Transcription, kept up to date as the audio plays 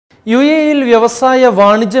യുഎഇയിൽ വ്യവസായ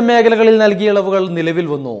വാണിജ്യ മേഖലകളിൽ നൽകിയ ഇളവുകൾ നിലവിൽ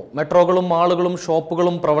വന്നു. മെട്രോകളും മാളുകളും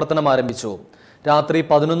ഷോപ്പുകളും പ്രവർത്തനം ആരംഭിച്ചു. രാത്രി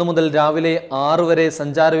 11 മുതൽ രാവിലെ 6 വരെ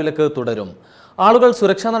സഞ്ചാരവിലക്ക് തുടരും. ആളുകൾ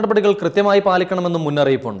സുരക്ഷാ നടപടികൾ കൃത്യമായി പാലിക്കണമെന്നും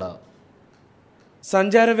മുന്നറിയിപ്പുണ്ട്.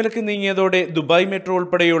 സഞ്ചാരവിലക്ക് നീങ്ങിയതോടെ ദുബായ് മെട്രോ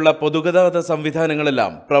ഉൾപ്പെടെയുള്ള പൊതുഗതാഗത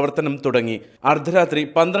സംവിധാനങ്ങളെല്ലാം പ്രവർത്തനം തുടങ്ങി. അർദ്ധരാത്രി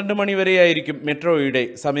 12 മണിവരെയായിരിക്കും മെട്രോയുടെ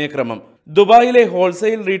സമയക്രമം. ദുബായിലെ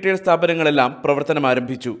ഹോൾസെയിൽ റീറ്റെയിൽ സ്ഥാപനങ്ങളെല്ലാം പ്രവർത്തനം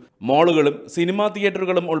ആരംഭിച്ചു. മാളുകളും സിനിമാ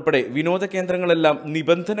തിയേറ്ററുകളും ഉൾപ്പെടെ വിനോദ കേന്ദ്രങ്ങളെല്ലാം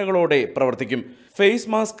നിബന്ധനകളോടെ പ്രവർത്തിക്കും. ഫേസ്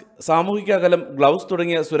മാസ്ക്, സാമൂഹിക അകലം, ഗ്ലൗസ്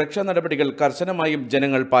തുടങ്ങിയ സുരക്ഷാ നടപടികൾ കർശനമായും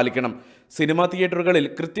ജനങ്ങൾ പാലിക്കണം. സിനിമാ തിയേറ്ററുകളിൽ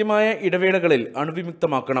കൃത്യമായ ഇടവേളകളിൽ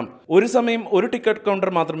അണുവിമുക്തമാക്കണം. ഒരു സമയം ഒരു ടിക്കറ്റ് കൗണ്ടർ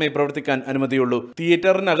മാത്രമേ പ്രവർത്തിക്കാൻ അനുമതിയുള്ളൂ.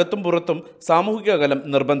 തിയേറ്ററിനകത്തും പുറത്തും സാമൂഹിക അകലം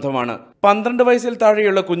നിർബന്ധമാണ്. 12 വയസ്സിൽ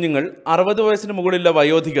താഴെയുള്ള കുഞ്ഞുങ്ങൾ, 60 വയസ്സിന് മുകളിലുള്ള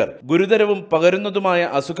വയോധികർ, ഗുരുതരവും പകരുന്നതുമായ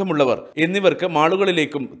അസുഖമുള്ളവർ എന്നിവർക്ക്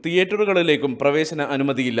മാളുകളിലേക്കും തിയേറ്ററുകളിലേക്കും പ്രവേശന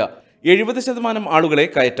അനുമതിയില്ല. 70% ആളുകളെ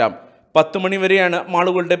കയറ്റാം. 10 മണി വരെയാണ്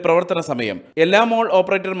മാളുകളുടെ പ്രവർത്തന സമയം. എല്ലാ മാൾ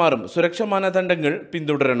ഓപ്പറേറ്റർമാരും സുരക്ഷാ മാനദണ്ഡങ്ങൾ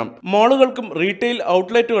പിന്തുടരണം. മാളുകൾക്കും റീറ്റെയിൽ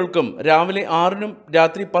ഔട്ട്ലെറ്റുകൾക്കും രാവിലെ 6-നും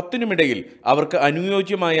രാത്രി 10-നും ഇടയിൽ അവർക്ക്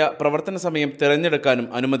അനുയോജ്യമായ പ്രവർത്തന സമയം തിരഞ്ഞെടുക്കാനും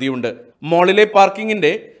അനുമതിയുണ്ട്. മാളിലെ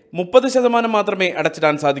പാർക്കിങ്ങിന്റെ 30% മാത്രമേ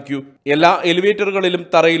അടച്ചിടാൻ സാധിക്കൂ. എല്ലാ എലിവേറ്ററുകളിലും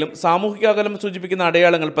തറയിലും സാമൂഹിക അകലം സൂചിപ്പിക്കുന്ന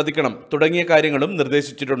അടയാളങ്ങൾ പതിക്കണം തുടങ്ങിയ കാര്യങ്ങളും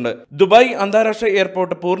നിർദ്ദേശിച്ചിട്ടുണ്ട്. ദുബായ് അന്താരാഷ്ട്ര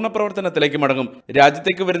എയർപോർട്ട് പൂർണ്ണ പ്രവർത്തനത്തിലേക്ക് മടങ്ങും.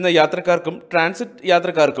 രാജ്യത്തേക്ക് വരുന്ന യാത്രക്കാർക്കും ട്രാൻസിറ്റ്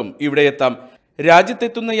യാത്രക്കാർക്കും ഇവിടെ എത്താം.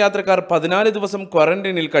 രാജ്യത്തെത്തുന്ന യാത്രക്കാർ 14 ദിവസം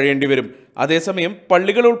ക്വാറന്റൈനിൽ കഴിയേണ്ടി വരും. അതേസമയം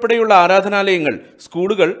പള്ളികൾ ഉൾപ്പെടെയുള്ള ആരാധനാലയങ്ങൾ,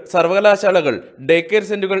 സ്കൂളുകൾ, സർവകലാശാലകൾ, ഡേ കെയർ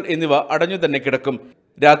സെന്ററുകൾ എന്നിവ അടഞ്ഞു തന്നെ കിടക്കും.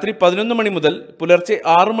 രാത്രി 11 മണി മുതൽ പുലർച്ചെ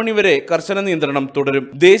 6 മണി വരെ കർശന നിയന്ത്രണം തുടരും.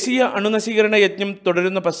 ദേശീയ അണുനശീകരണ യജ്ഞം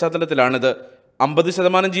തുടരുന്ന പശ്ചാത്തലത്തിലാണിത്.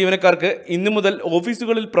 50% ജീവനക്കാർക്ക് ഇന്നു മുതൽ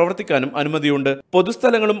ഓഫീസുകളിൽ പ്രവർത്തിക്കാനും അനുമതിയുണ്ട്.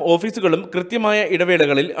 പൊതുസ്ഥലങ്ങളും ഓഫീസുകളും കൃത്യമായ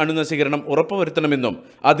ഇടവേളകളിൽ അണുനശീകരണം ഉറപ്പുവരുത്തണമെന്നും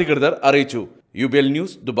അധികൃതർ അറിയിച്ചു. UBL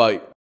news, Dubai.